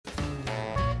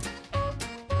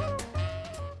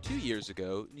years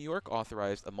ago, New York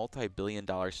authorized a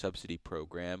multi-billion-dollar subsidy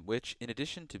program which, in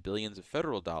addition to billions of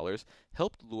federal dollars,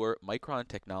 helped lure Micron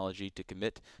Technology to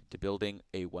commit to building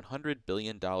a $100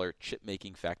 billion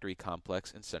chip-making factory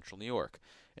complex in central New York.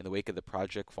 In the wake of the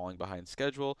project falling behind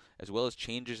schedule, as well as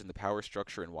changes in the power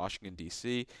structure in Washington,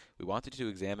 D.C., we wanted to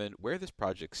examine where this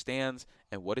project stands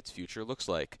and what its future looks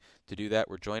like. To do that,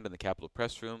 we're joined in the Capitol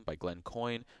Press Room by Glenn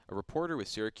Coyne, a reporter with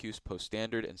Syracuse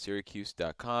Post-Standard and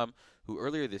Syracuse.com, who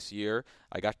earlier this year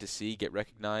I got to see get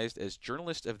recognized as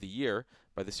Journalist of the Year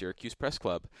by the Syracuse Press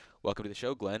Club. Welcome to the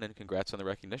show, Glenn, and congrats on the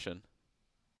recognition.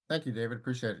 Thank you, David.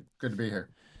 Appreciate it. Good to be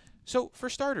here. So, for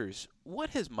starters,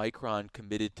 what has Micron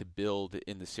committed to build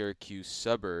in the Syracuse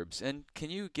suburbs? And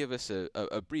can you give us a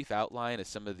brief outline of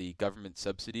some of the government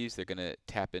subsidies they're going to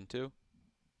tap into?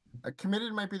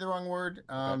 Committed might be the wrong word.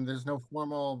 Okay. There's no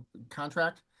formal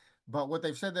contract, but what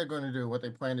they've said they're going to do, what they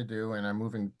plan to do, and are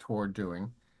moving toward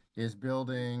doing, is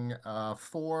building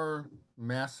four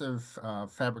massive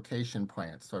fabrication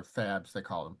plants, or fabs, they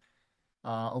call them,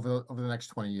 over the next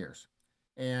 20 years.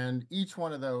 And each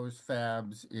one of those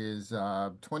fabs is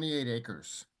 28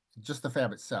 acres, just the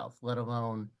fab itself, let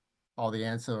alone all the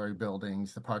ancillary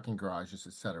buildings, the parking garages,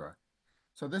 etc.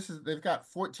 So they've got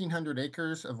 1,400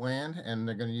 acres of land, and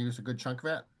they're going to use a good chunk of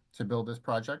that to build this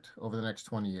project over the next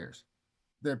 20 years.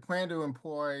 They plan to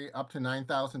employ up to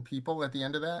 9,000 people at the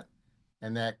end of that,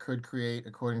 and that could create,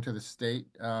 according to the state,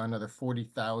 another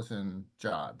 40,000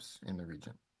 jobs in the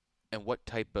region. And what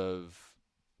type of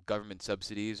government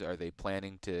subsidies are they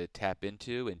planning to tap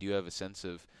into? And do you have a sense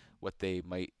of what they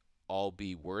might all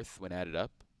be worth when added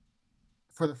up?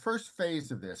 For the first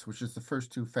phase of this, which is the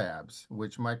first two fabs,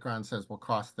 which Micron says will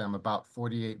cost them about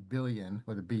 48 billion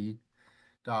with a B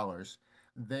dollars,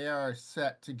 they are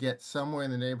set to get somewhere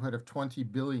in the neighborhood of 20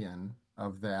 billion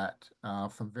of that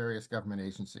from various government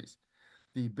agencies.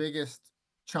 The biggest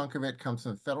chunk of it comes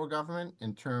from the federal government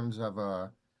in terms of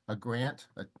a grant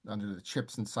under the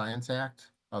CHIPS and Science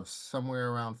Act of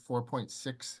somewhere around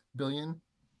 4.6 billion,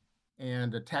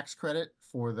 and a tax credit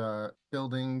for the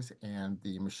buildings and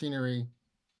the machinery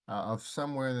of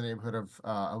somewhere in the neighborhood of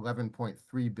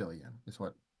 11.3 billion is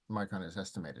what Micron has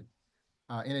estimated.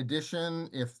 In addition,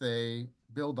 if they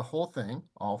build the whole thing,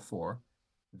 all four,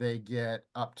 they get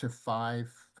up to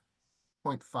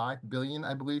 5.5 billion,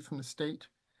 I believe, from the state.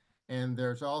 And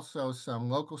there's also some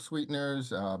local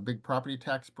sweeteners, a big property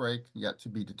tax break yet to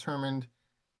be determined,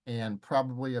 and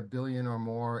probably a billion or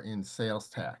more in sales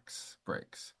tax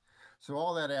breaks. So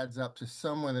all that adds up to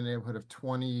somewhere in the neighborhood of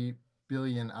 20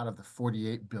 billion out of the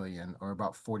 48 billion, or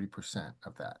about 40%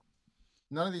 of that.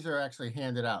 None of these are actually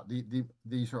handed out.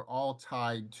 These are all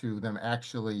tied to them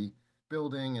actually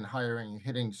building and hiring and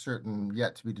hitting certain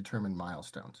yet to be determined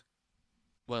milestones.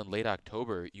 Well, in late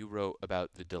October, you wrote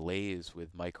about the delays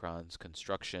with Micron's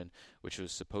construction, which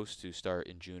was supposed to start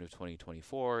in June of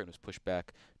 2024 and was pushed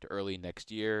back to early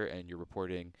next year. And your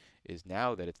reporting is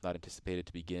now that it's not anticipated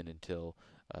to begin until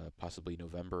possibly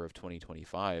November of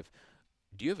 2025.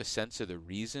 Do you have a sense of the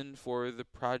reason for the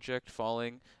project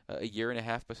falling a year and a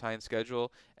half behind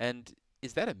schedule? And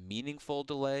is that a meaningful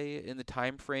delay in the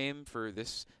time frame for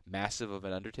this massive of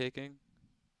an undertaking?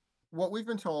 What we've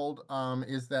been told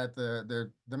is that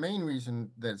the main reason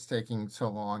that it's taking so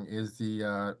long is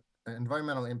the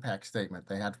environmental impact statement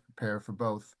they had to prepare for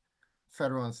both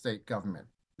federal and state government.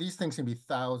 These things can be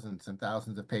thousands and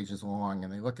thousands of pages long,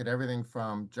 and they look at everything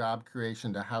from job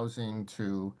creation to housing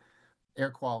to air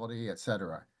quality,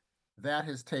 etc. That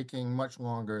is taking much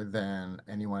longer than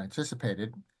anyone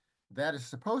anticipated. That is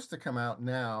supposed to come out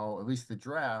now, at least the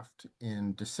draft,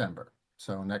 in December.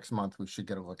 So next month we should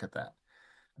get a look at that.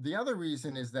 The other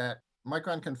reason is that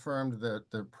Micron confirmed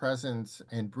the presence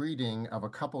and breeding of a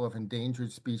couple of endangered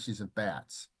species of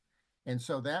bats. And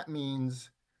so that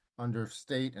means under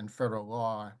state and federal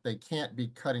law, they can't be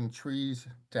cutting trees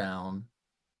down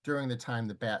during the time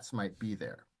the bats might be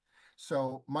there.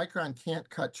 So Micron can't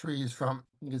cut trees from,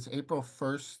 I think it's April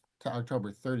 1st to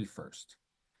October 31st.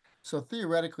 So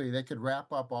theoretically, they could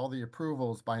wrap up all the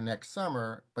approvals by next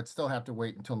summer, but still have to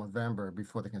wait until November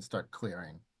before they can start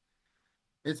clearing.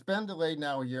 It's been delayed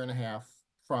now a year and a half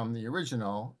from the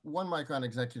original. One Micron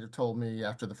executive told me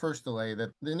after the first delay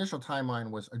that the initial timeline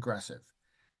was aggressive,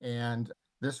 and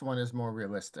this one is more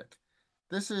realistic.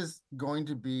 This is going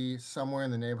to be somewhere in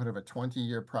the neighborhood of a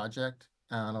 20-year project,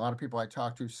 and a lot of people I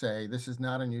talk to say this is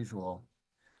not unusual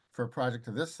for a project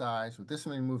of this size with this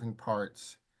many moving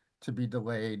parts to be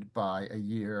delayed by a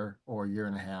year or a year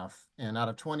and a half. And out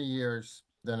of 20 years,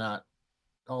 they're not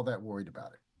all that worried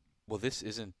about it. Well, this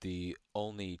isn't the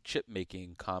only chip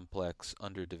making complex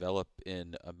underdeveloped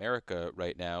in America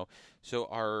right now. So,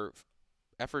 are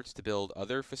efforts to build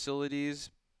other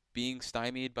facilities being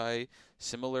stymied by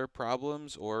similar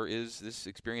problems, or is this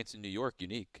experience in New York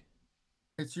unique?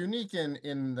 It's unique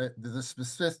in the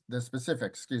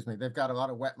specifics, excuse me. They've got a lot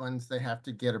of wetlands. They have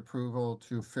to get approval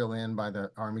to fill in by the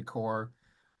Army Corps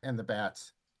and the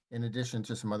bats, in addition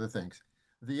to some other things.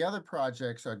 The other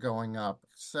projects are going up,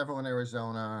 several in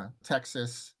Arizona,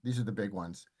 Texas. These are the big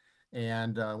ones,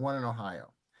 and one in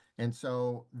Ohio. And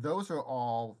so those are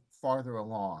all farther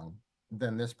along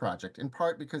than this project, in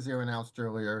part because they were announced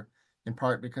earlier, in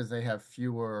part because they have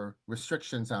fewer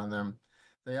restrictions on them.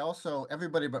 They also,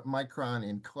 everybody but Micron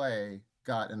in Clay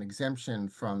got an exemption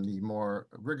from the more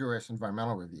rigorous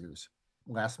environmental reviews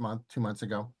last month, 2 months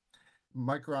ago.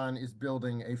 Micron is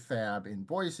building a fab in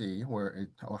Boise,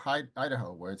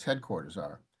 Idaho, where its headquarters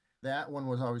are. That one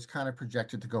was always kind of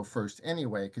projected to go first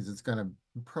anyway, because it's going to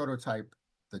prototype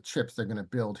the chips they're going to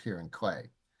build here in Clay.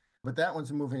 But that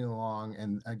one's moving along.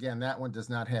 And again, that one does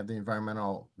not have the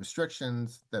environmental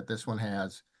restrictions that this one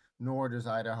has, nor does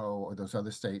Idaho or those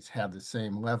other states have the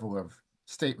same level of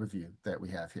state review that we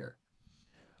have here.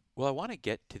 Well, I want to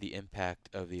get to the impact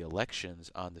of the elections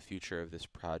on the future of this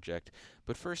project,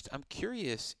 but first, I'm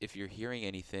curious if you're hearing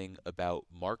anything about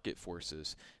market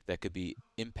forces that could be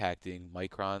impacting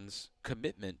Micron's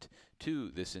commitment to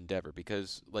this endeavor.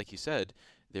 Because, like you said,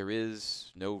 there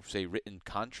is no, say, written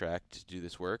contract to do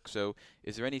this work. So,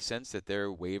 is there any sense that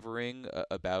they're wavering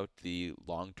about the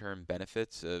long-term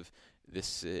benefits of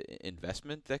this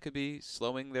investment that could be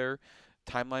slowing their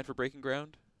timeline for breaking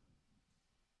ground?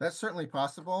 That's certainly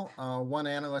possible. One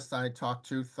analyst I talked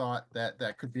to thought that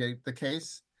that could be the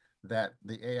case, that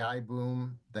the AI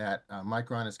boom that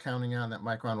Micron is counting on, that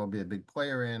Micron will be a big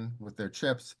player in with their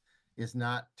chips, is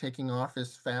not taking off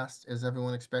as fast as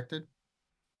everyone expected.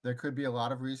 There could be a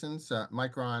lot of reasons.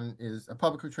 Micron is a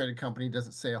publicly traded company,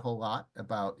 doesn't say a whole lot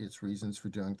about its reasons for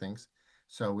doing things.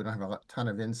 So we don't have a ton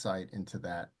of insight into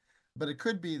that. But it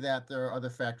could be that there are other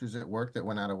factors at work that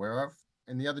we're not aware of.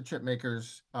 And the other chip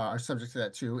makers are subject to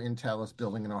that too. Intel is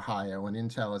building in Ohio, and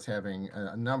Intel is having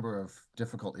a number of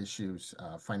difficult issues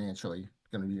financially,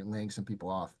 going to be laying some people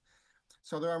off.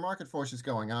 So there are market forces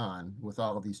going on with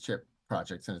all of these chip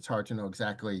projects, and it's hard to know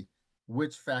exactly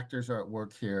which factors are at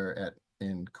work here at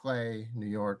in Clay, New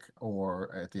York,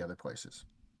 or at the other places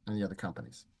and the other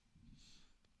companies.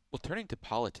 Well, turning to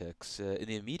politics, in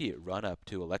the immediate run up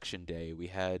to Election Day, we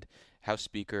had House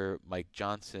Speaker Mike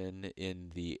Johnson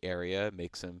in the area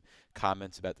make some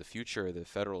comments about the future of the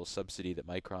federal subsidy that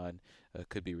Micron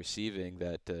could be receiving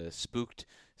that spooked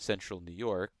central New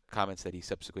York, comments that he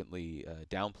subsequently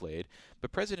downplayed.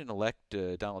 But President elect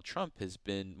Donald Trump has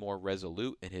been more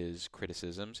resolute in his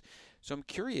criticisms. So I'm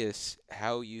curious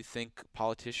how you think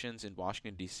politicians in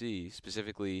Washington, D.C.,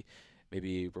 specifically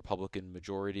maybe Republican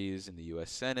majorities in the U.S.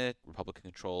 Senate, Republican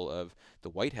control of the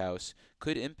White House,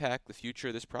 could impact the future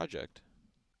of this project.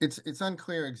 It's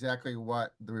unclear exactly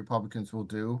what the Republicans will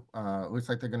do. It looks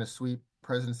like they're going to sweep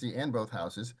presidency and both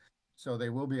houses, so they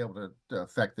will be able to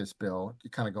affect this bill. You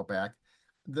kind of go back.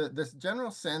 This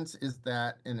general sense is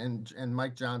that, and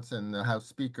Mike Johnson, the House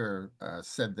Speaker,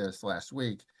 said this last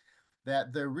week,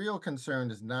 that the real concern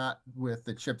is not with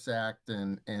the CHIPS Act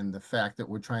and the fact that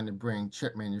we're trying to bring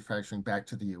chip manufacturing back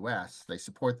to the U.S. They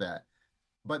support that,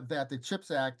 but that the CHIPS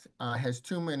Act has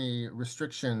too many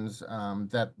restrictions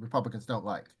that Republicans don't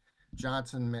like.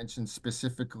 Johnson mentioned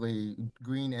specifically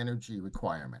green energy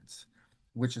requirements,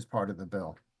 which is part of the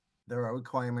bill. There are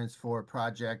requirements for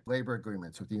project labor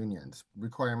agreements with unions,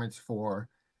 requirements for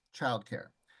childcare.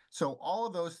 So all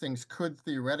of those things could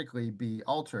theoretically be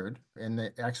altered, and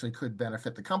it actually could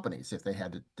benefit the companies if they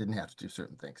didn't have to do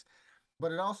certain things.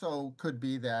 But it also could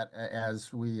be that as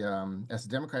the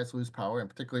Democrats lose power, and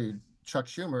particularly Chuck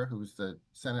Schumer, who's the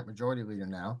Senate Majority Leader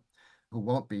now, who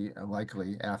won't be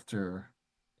likely after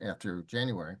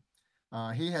January,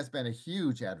 he has been a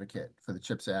huge advocate for the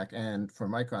CHIPS Act and for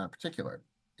Micron in particular.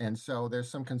 And so there's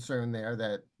some concern there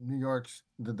that New York's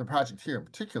the project here in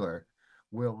particular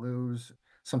will lose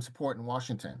some support in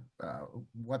Washington.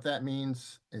 What that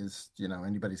means is,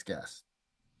 anybody's guess.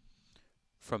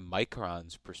 From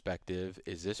Micron's perspective,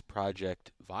 is this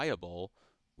project viable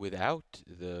without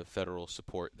the federal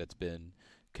support that's been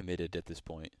committed at this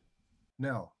point?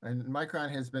 No, and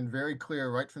Micron has been very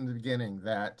clear right from the beginning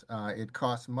that it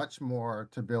costs much more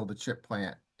to build a chip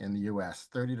plant in the US,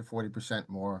 30 to 40%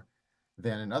 more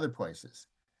than in other places.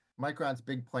 Micron's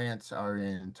big plants are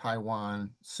in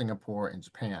Taiwan, Singapore, and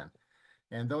Japan.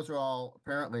 And those are all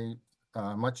apparently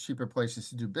much cheaper places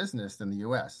to do business than the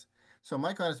US. So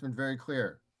Micron has been very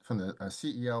clear from the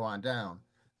CEO on down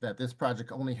that this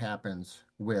project only happens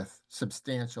with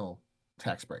substantial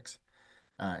tax breaks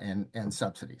and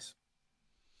subsidies.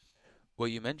 Well,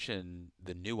 you mentioned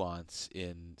the nuance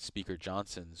in Speaker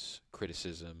Johnson's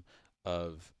criticism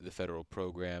of the federal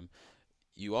program.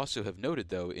 You also have noted,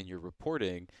 though, in your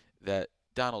reporting that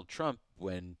Donald Trump,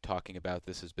 when talking about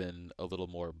this, has been a little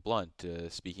more blunt,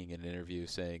 speaking in an interview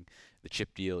saying the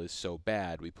chip deal is so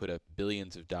bad, we put up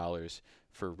billions of dollars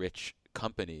for rich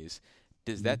companies.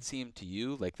 Does Mhm. that seem to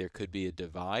you like there could be a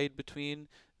divide between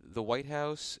the White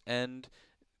House and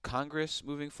Congress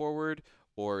moving forward?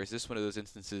 Or is this one of those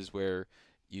instances where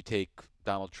you take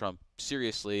Donald Trump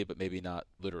seriously, but maybe not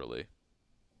literally?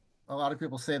 A lot of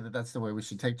people say that that's the way we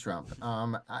should take Trump.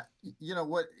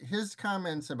 What his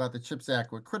comments about the CHIPS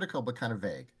Act were critical but kind of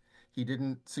vague. He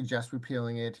didn't suggest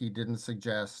repealing it. He didn't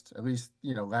suggest, at least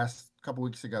last couple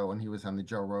weeks ago when he was on the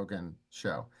Joe Rogan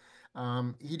show,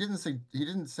 he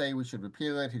didn't say we should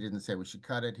repeal it. He didn't say we should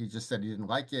cut it. He just said he didn't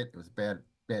like it. It was a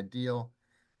bad deal.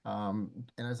 And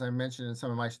as I mentioned in some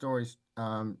of my stories,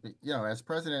 as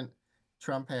president,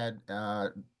 Trump had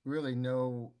really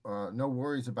no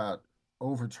worries about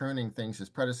overturning things his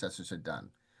predecessors had done,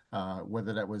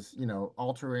 whether that was,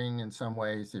 altering in some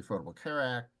ways the Affordable Care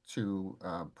Act to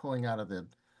pulling out of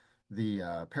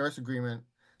the Paris Agreement.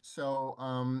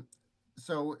 So,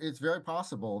 so it's very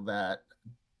possible that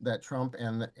Trump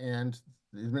and the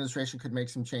administration could make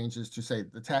some changes to, say,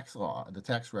 the tax law, the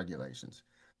tax regulations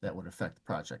that would affect the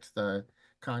projects. The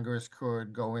Congress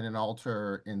could go in and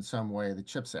alter in some way the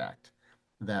CHIPS Act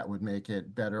that would make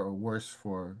it better or worse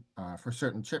for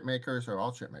certain chip makers or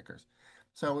all chip makers.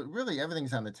 So really,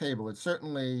 everything's on the table. It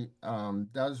certainly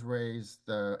does raise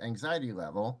the anxiety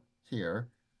level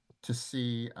here to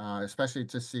see, especially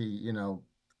to see,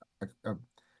 a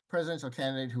presidential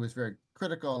candidate who is very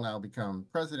critical now become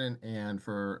president, and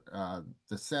for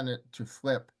the Senate to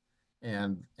flip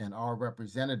and our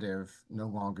representative no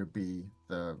longer be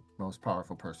the most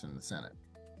powerful person in the Senate.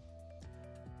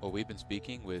 Well, we've been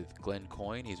speaking with Glenn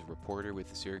Coyne. He's a reporter with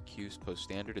the Syracuse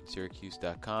Post-Standard at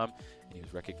syracuse.com, and he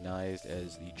was recognized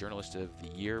as the Journalist of the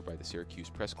Year by the Syracuse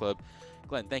Press Club.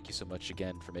 Glenn, thank you so much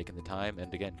again for making the time,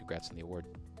 and again, congrats on the award.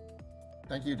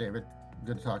 Thank you, David.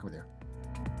 Good to talk with you.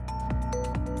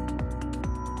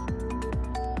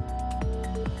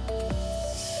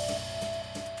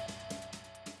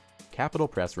 Capitol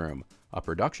Press Room, a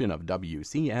production of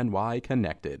WCNY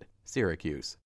Connected, Syracuse.